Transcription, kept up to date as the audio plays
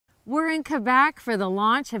We're in Quebec for the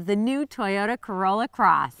launch of the new Toyota Corolla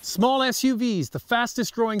Cross. Small SUVs, the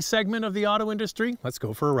fastest growing segment of the auto industry. Let's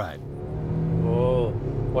go for a ride. Oh,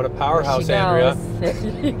 what a powerhouse, Andrea. There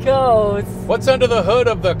she goes. What's under the hood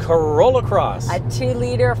of the Corolla Cross? A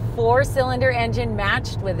 2-liter 4-cylinder engine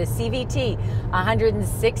matched with a CVT,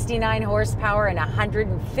 169 horsepower and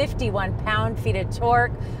 151 pound-feet of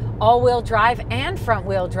torque. All-wheel drive and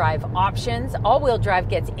front-wheel drive options. All-wheel drive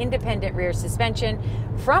gets independent rear suspension.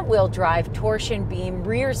 Front-wheel drive torsion beam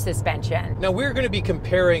rear suspension. Now we're going to be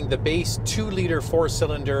comparing the base 2-liter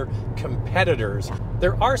 4-cylinder competitors.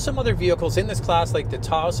 There are some other vehicles in this class like the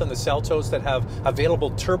Taos and the Seltos that have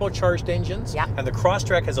available turbocharged engines. Yeah. And the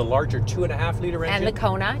Crosstrek has a larger 2.5-liter engine. And the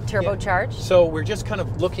Kona turbocharged. Yeah. So we're just kind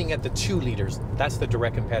of looking at the 2 liters. That's the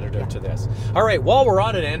direct competitor to this. All right, while we're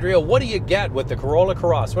on it, Andrea, what do you get with the Corolla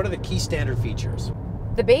Cross? What are the key standard features?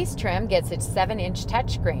 The base trim gets its 7-inch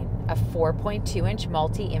touchscreen, a 4.2-inch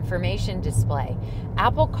multi-information display,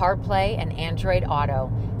 Apple CarPlay and Android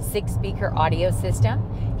Auto, 6-speaker audio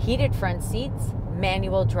system, heated front seats,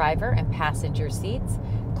 manual driver and passenger seats,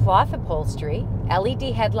 cloth upholstery, LED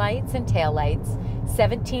headlights and taillights,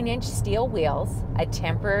 17-inch steel wheels, a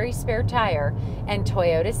temporary spare tire, and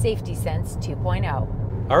Toyota Safety Sense 2.0.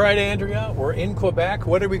 All right, Andrea, we're in Quebec.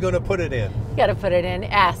 What are we going to put it in? You got to put it in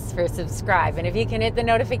S for subscribe. And if you can hit the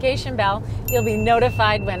notification bell, you'll be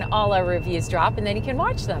notified when all our reviews drop, and then you can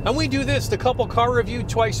watch them. And we do this, the couple car review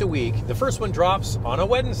twice a week. The first one drops on a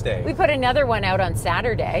Wednesday. We put another one out on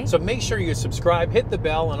Saturday. So make sure you subscribe, hit the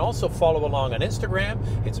bell, and also follow along on Instagram.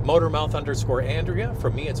 It's Motormouth_Andrea. For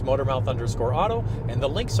me, it's Motormouth_Auto, and the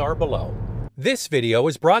links are below. This video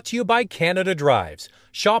is brought to you by Canada Drives.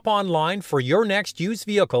 Shop online for your next used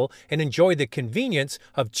vehicle and enjoy the convenience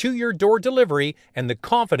of to-your-door delivery and the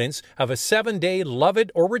confidence of a 7-day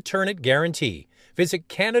love-it-or-return-it guarantee. Visit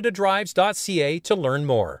CanadaDrives.ca to learn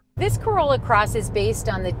more. This Corolla Cross is based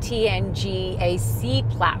on the TNGAC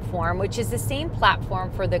platform, which is the same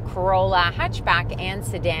platform for the Corolla hatchback and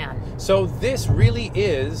sedan. So this really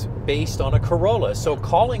is based on a Corolla. So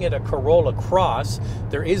calling it a Corolla Cross,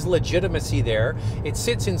 there is legitimacy there. It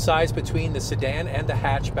sits in size between the sedan and the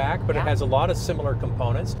hatchback, but it has a lot of similar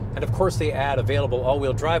components. And of course they add available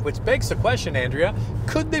all-wheel drive, which begs the question, Andrea,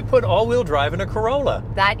 could they put all-wheel drive in a Corolla?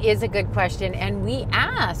 That is a good question, and we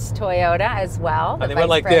asked Toyota as well. And they went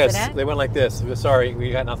like this. They went like this. Sorry,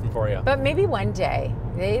 we got nothing for you. But maybe one day.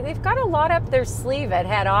 They've got a lot up their sleeve at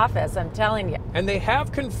head office, I'm telling you. And they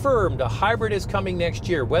have confirmed a hybrid is coming next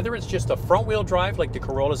year, whether it's just a front-wheel drive like the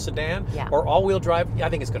Corolla sedan or all-wheel drive. I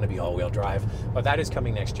think it's going to be all-wheel drive, but that is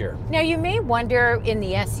coming next year. Now, you may wonder in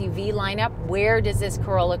the SUV lineup, where does this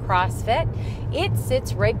Corolla Cross fit? It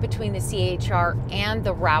sits right between the C-HR and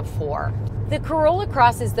the RAV4. The Corolla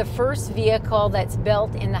Cross is the first vehicle that's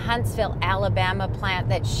built in the Huntsville, Alabama plant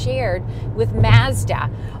that's shared with Mazda.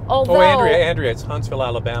 Although, Andrea, it's Huntsville,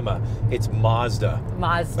 Alabama. It's Mazda.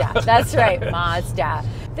 Mazda, that's right, Mazda.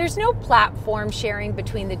 There's no platform sharing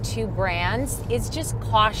between the two brands. It's just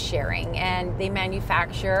cost sharing, and they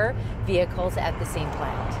manufacture vehicles at the same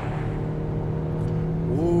plant.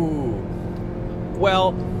 Ooh.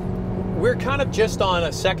 Well, we're kind of just on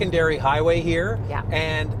a secondary highway here,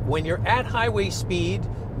 and when you're at highway speed,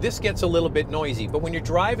 this gets a little bit noisy, but when you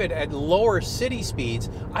drive it at lower city speeds,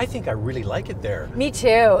 I think I really like it there. Me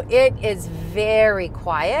too. It is very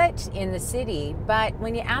quiet in the city, but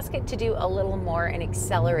when you ask it to do a little more and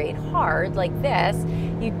accelerate hard like this,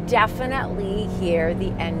 you definitely hear the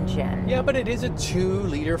engine. Yeah, but it is a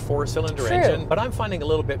 2-liter 4-cylinder engine, but I'm finding a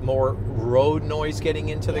little bit more road noise getting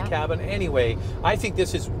into the cabin. Anyway, I think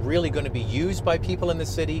this is really going to be used by people in the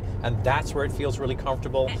city, and that's where it feels really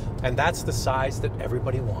comfortable, and that's the size that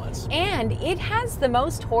everybody wants. And it has the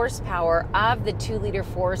most horsepower of the 2-liter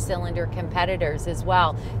 4-cylinder competitors as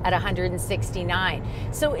well at 169.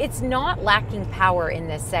 So it's not lacking power in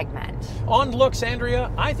this segment. On looks, Andrea,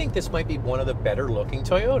 I think this might be one of the better looking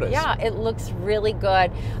Toyotas. Yeah, it looks really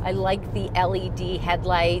good. I like the LED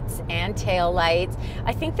headlights and tail lights.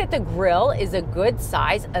 I think that the grille is a good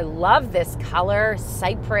size. I love this color,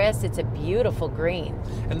 cypress. It's a beautiful green.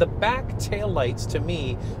 And the back tail lights to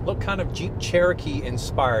me look kind of Jeep Cherokee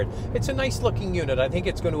inspired. It's a nice looking unit. I think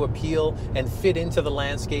it's going to appeal and fit into the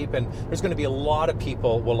landscape, and there's going to be a lot of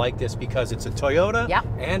people will like this because it's a Toyota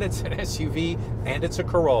and it's an SUV and it's a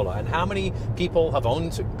Corolla. And how many people have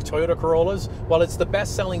owned Toyota Corollas? Well, it's the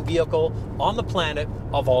best selling vehicle on the planet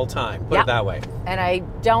of all time, put it that way. And I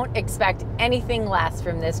don't expect anything less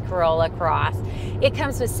from this Corolla Cross. It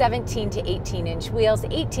comes with 17 to 18 inch wheels.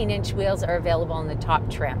 18-inch wheels are available in the top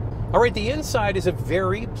trim. All right, the inside is a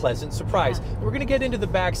very pleasant surprise. Yeah. We're going to get into the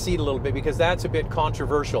back seat a little bit because that's a bit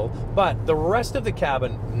controversial, but the rest of the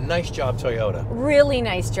cabin, nice job, Toyota. Really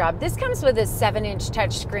nice job. This comes with a 7-inch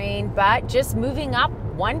touchscreen, but just moving up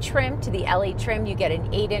one trim to the LE trim, you get an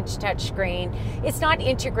 8-inch touchscreen. It's not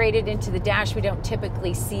integrated into the dash. We don't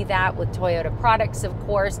typically see that with Toyota products, of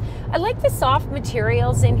course. I like the soft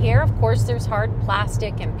materials in here. Of course, there's hard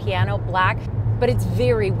plastic and piano black, but it's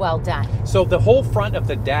very well done. So the whole front of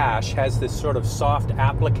the dash has this sort of soft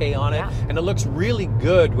applique on it, and it looks really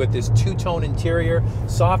good with this two-tone interior,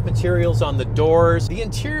 soft materials on the doors. The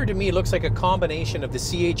interior to me looks like a combination of the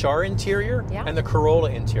C-HR interior and the Corolla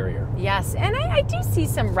interior. Yes, and I do see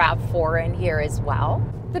some RAV4 in here as well.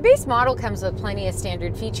 The base model comes with plenty of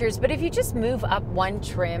standard features, but if you just move up one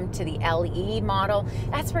trim to the LE model,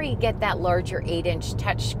 that's where you get that larger 8-inch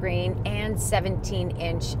touchscreen and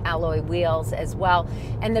 17-inch alloy wheels as well.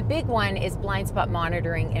 And the big one is blind spot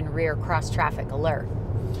monitoring and rear cross-traffic alert.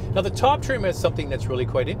 Now the top trim is something that's really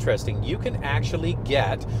quite interesting. You can actually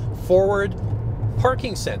get forward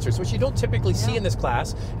parking sensors, which you don't typically see in this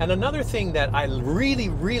class. And another thing that I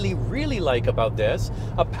really like about this,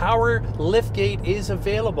 a power liftgate is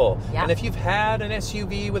available. And if you've had an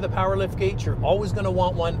SUV with a power liftgate, you're always going to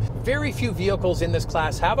want one. Very few vehicles in this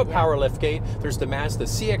class have a power liftgate. There's the Mazda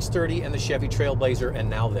CX-30 and the Chevy Trailblazer, and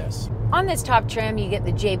now this. On this top trim, you get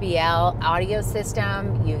the JBL audio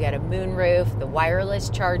system, you get a moonroof, the wireless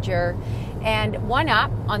charger, and one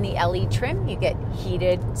up on the LE trim, you get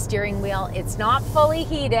heated steering wheel. It's not fully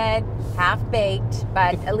heated, half-baked,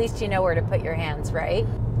 but at least you know where to put your hands, right?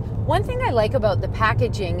 One thing I like about the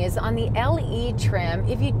packaging is on the LE trim,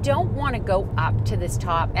 if you don't want to go up to this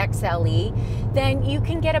top XLE, then you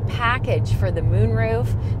can get a package for the moonroof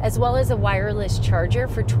as well as a wireless charger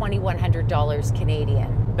for $2,100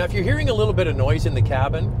 Canadian. Now, if you're hearing a little bit of noise in the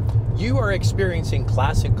cabin, you are experiencing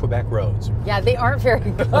classic Quebec roads. Yeah, they aren't very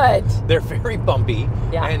good. They're very bumpy,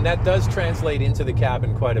 and that does translate into the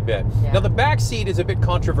cabin quite a bit. Now, the back seat is a bit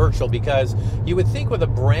controversial because you would think with a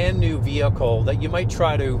brand new vehicle that you might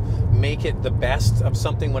try to make it the best of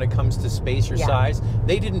something when it comes to space or size.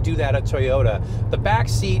 They didn't do that at Toyota. The back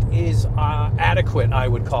seat is adequate, I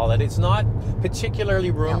would call it. It's not particularly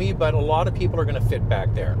roomy, but a lot of people are going to fit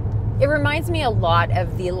back there. It reminds me a lot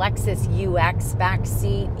of the Lexus UX back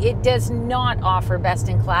seat. It does not offer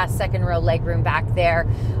best-in-class second-row legroom back there.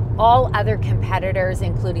 All other competitors,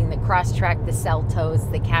 including the Crosstrek, the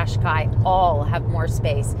Seltos, the Qashqai, all have more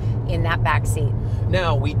space in that back seat.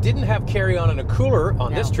 Now, we didn't have carry-on and a cooler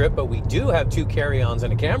on this trip, but we do have 2 carry-ons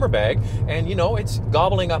and a camera bag. And, you know, it's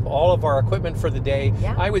gobbling up all of our equipment for the day.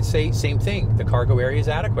 I would say same thing. The cargo area is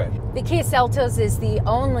adequate. The Kia Seltos is the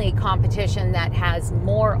only competition that has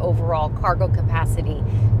more overall cargo capacity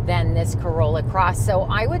than this Corolla Cross. So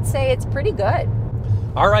I would say it's pretty good.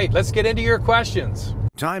 All right, let's get into your questions.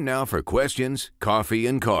 Time now for questions, coffee,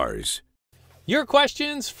 and cars. Your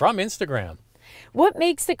questions from Instagram. What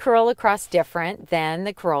makes the Corolla Cross different than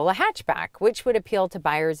the Corolla hatchback, which would appeal to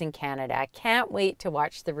buyers in Canada? Can't wait to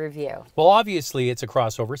watch the review. Well, obviously it's a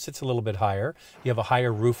crossover, sits a little bit higher. You have a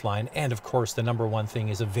higher roof line, and of course the number one thing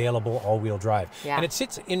is available all-wheel drive. And it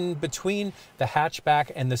sits in between the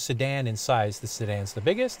hatchback and the sedan in size. The sedan's the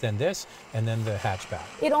biggest, then this, and then the hatchback.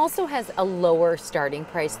 It also has a lower starting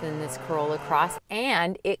price than this Corolla Cross,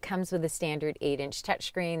 and it comes with a standard 8-inch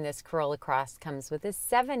touchscreen. This Corolla Cross comes with a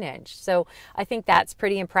 7-inch. So I think that's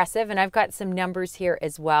pretty impressive, and I've got some numbers here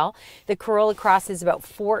as well. The Corolla Cross is about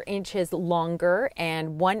 4 inches longer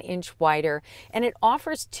and 1 inch wider, and it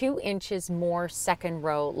offers 2 inches more second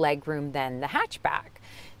row legroom than the hatchback.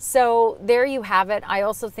 So there you have it. I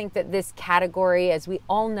also think that this category, as we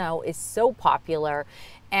all know, is so popular,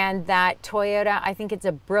 and that Toyota, I think it's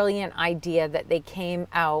a brilliant idea that they came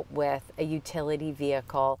out with a utility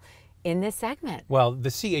vehicle in this segment. Well, the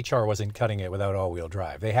C-HR wasn't cutting it without all-wheel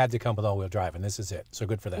drive. They had to come with all-wheel drive, and this is it. So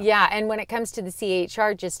good for them. Yeah, and when it comes to the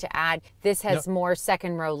C-HR, just to add, this has more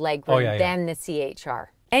second row legroom than the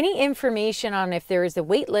C-HR. Any information on if there is a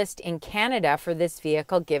wait list in Canada for this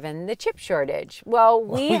vehicle given the chip shortage? Well,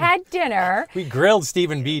 we had dinner. We grilled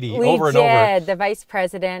Stephen Beatty over and over. We did, the Vice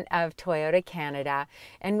President of Toyota Canada,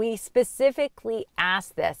 and we specifically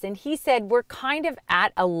asked this, and he said we're kind of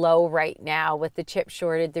at a low right now with the chip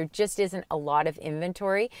shortage. There just isn't a lot of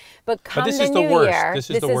inventory, but come the new year, this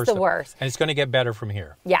is the worst. And it's going to get better from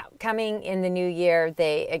here. Yeah, coming in the new year,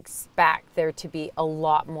 they expect there to be a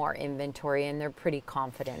lot more inventory, and they're pretty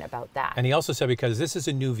confident about that. And he also said because this is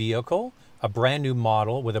a new vehicle, a brand new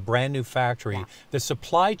model with a brand new factory, the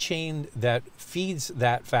supply chain that feeds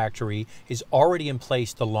that factory is already in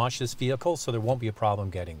place to launch this vehicle, so there won't be a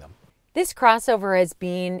problem getting them. This crossover has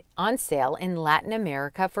been on sale in Latin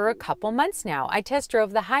America for a couple months now. I test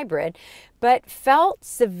drove the hybrid, but felt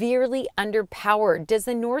severely underpowered. Does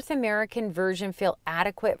the North American version feel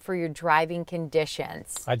adequate for your driving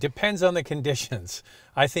conditions? It depends on the conditions.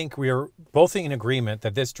 I think we are both in agreement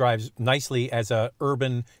that this drives nicely as an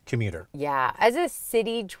urban commuter. Yeah, as a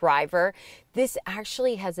city driver, this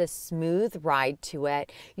actually has a smooth ride to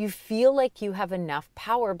it. You feel like you have enough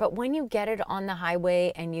power, but when you get it on the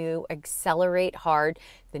highway and you accelerate hard,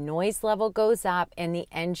 the noise level goes up and the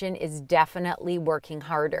engine is definitely working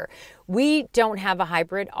harder. We don't have a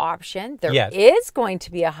hybrid option. There is going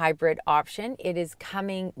to be a hybrid option. It is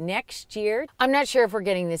coming next year. I'm not sure if we're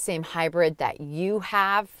getting the same hybrid that you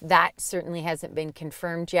have. That certainly hasn't been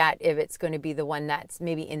confirmed yet, if it's going to be the one that's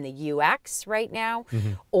maybe in the UX right now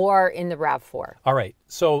or in the RAV4. All right.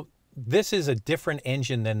 So this is a different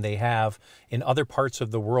engine than they have in other parts of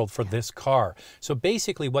the world for this car. So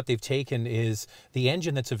basically what they've taken is the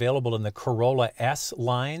engine that's available in the Corolla S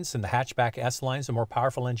lines and the hatchback S lines, a more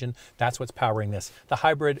powerful engine. That's what's powering this. The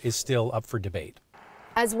hybrid is still up for debate.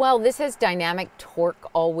 As well, this has dynamic torque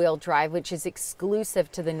all-wheel drive, which is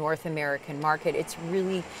exclusive to the North American market. It's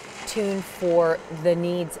really tuned for the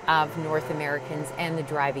needs of North Americans and the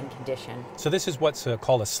driving condition. So this is what's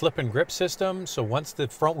called a slip and grip system. So once the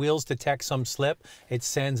front wheels detect some slip, it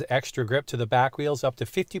sends extra grip to the back wheels. Up to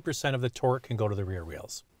 50% of the torque can go to the rear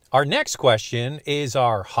wheels. Our next question is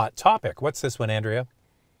our hot topic. What's this one, Andrea?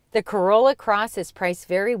 The Corolla Cross is priced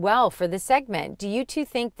very well for the segment. Do you two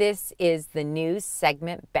think this is the new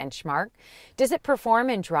segment benchmark? Does it perform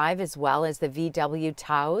and drive as well as the VW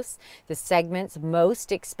Taos, the segment's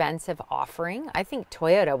most expensive offering? I think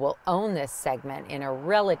Toyota will own this segment in a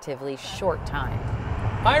relatively short time.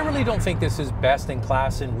 I really don't think this is best in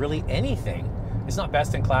class in really anything. It's not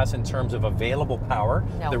best in class in terms of available power.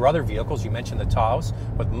 No. There are other vehicles, you mentioned the Taos,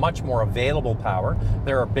 with much more available power.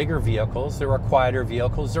 There are bigger vehicles, there are quieter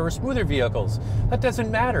vehicles, there are smoother vehicles. That doesn't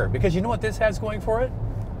matter, because you know what this has going for it?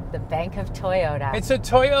 The Bank of Toyota. It's a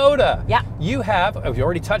Toyota. Yeah. You have, you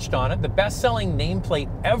already touched on it, the best-selling nameplate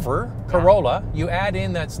ever, Corolla. You add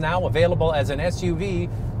in that's now available as an SUV,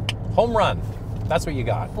 home run. That's what you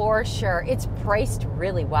got. For sure. It's priced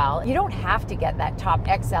really well. You don't have to get that top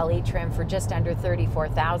XLE trim for just under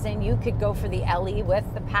 $34,000. You could go for the LE with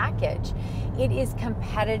the package. It is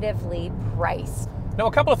competitively priced. Now,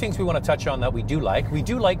 a couple of things we want to touch on that we do like. We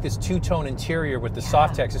do like this two-tone interior with the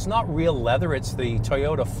Softex. It's not real leather, it's the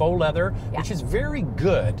Toyota faux leather, which is very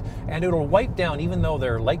good, and it'll wipe down even though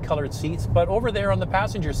they're light-colored seats. But over there on the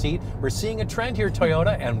passenger seat, we're seeing a trend here,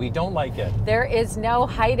 Toyota, and we don't like it. There is no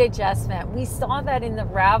height adjustment. We saw that in the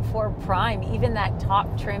RAV4 Prime. Even that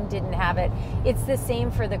top trim didn't have it. It's the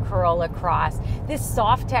same for the Corolla Cross. This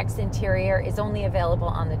Softex interior is only available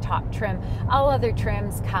on the top trim. All other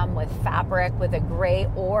trims come with fabric with a gray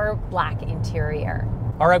or black interior.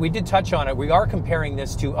 All right, we did touch on it. We are comparing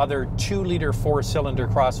this to other 2-liter 4-cylinder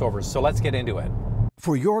crossovers, so let's get into it.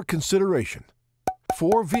 For your consideration,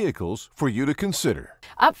 4 vehicles for you to consider.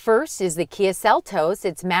 Up first is the Kia Seltos.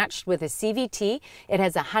 It's matched with a CVT. It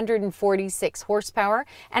has 146 horsepower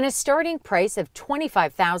and a starting price of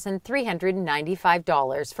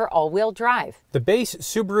 $25,395 for all-wheel drive. The base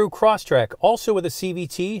Subaru Crosstrek, also with a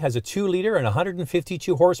CVT, has a 2-liter and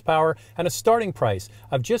 152 horsepower and a starting price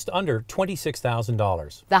of just under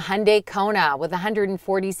 $26,000. The Hyundai Kona with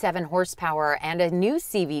 147 horsepower and a new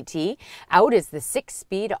CVT. Out is the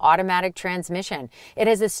 6-speed automatic transmission. It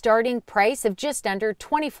has a starting price of just under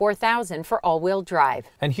 $24,000 for all-wheel drive.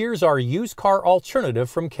 And here's our used car alternative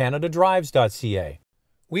from CanadaDrives.ca.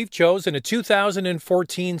 We've chosen a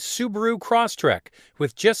 2014 Subaru Crosstrek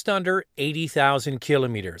with just under 80,000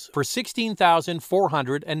 kilometers for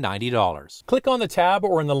 $16,490. Click on the tab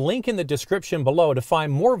or in the link in the description below to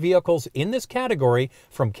find more vehicles in this category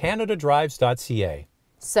from CanadaDrives.ca.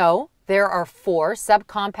 So, there are 4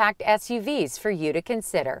 subcompact SUVs for you to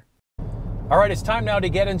consider. All right, it's time now to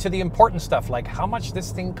get into the important stuff, like how much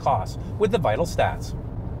this thing costs with the vital stats.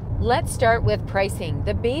 Let's start with pricing.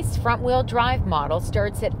 The base front-wheel drive model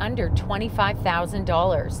starts at under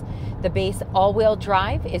 $25,000. The base all-wheel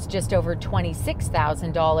drive is just over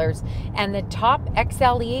 $26,000, and the top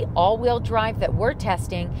XLE all-wheel drive that we're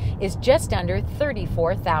testing is just under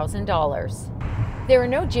 $34,000. There are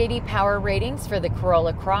no JD Power ratings for the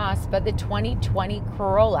Corolla Cross, but the 2020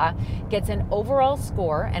 Corolla gets an overall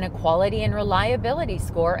score and a quality and reliability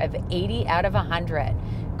score of 80 out of 100.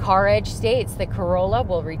 CarEdge states the Corolla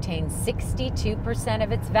will retain 62%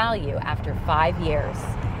 of its value after 5 years.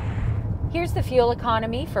 Here's the fuel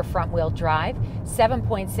economy for front-wheel drive: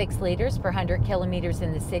 7.6 liters per 100 kilometers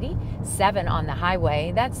in the city, 7 on the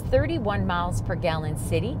highway. That's 31 miles per gallon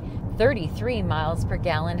city, 33 miles per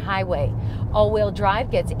gallon highway. All-wheel drive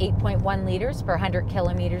gets 8.1 liters per 100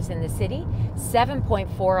 kilometers in the city,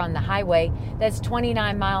 7.4 on the highway. That's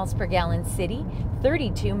 29 miles per gallon city,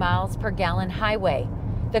 32 miles per gallon highway.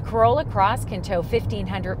 The Corolla Cross can tow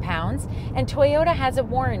 1,500 pounds, and Toyota has a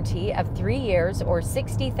warranty of 3 years or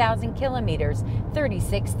 60,000 kilometers,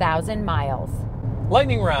 36,000 miles.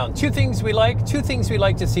 Lightning round, two things we like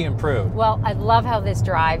to see improved. Well, I love how this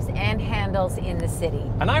drives and handles in the city.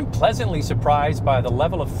 And I'm pleasantly surprised by the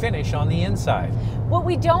level of finish on the inside. What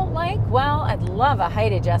we don't like, well, I'd love a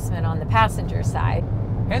height adjustment on the passenger side.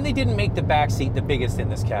 And they didn't make the back seat the biggest in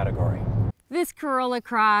this category. This Corolla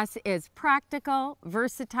Cross is practical,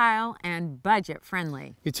 versatile, and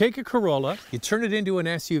budget-friendly. You take a Corolla, you turn it into an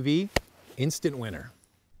SUV, instant winner.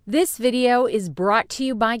 This video is brought to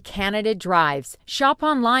you by Canada Drives. Shop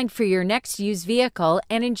online for your next used vehicle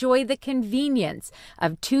and enjoy the convenience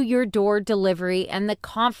of to-your-door delivery and the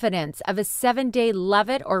confidence of a 7-day love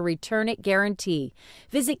it or return it guarantee.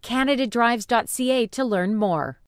 Visit canadadrives.ca to learn more.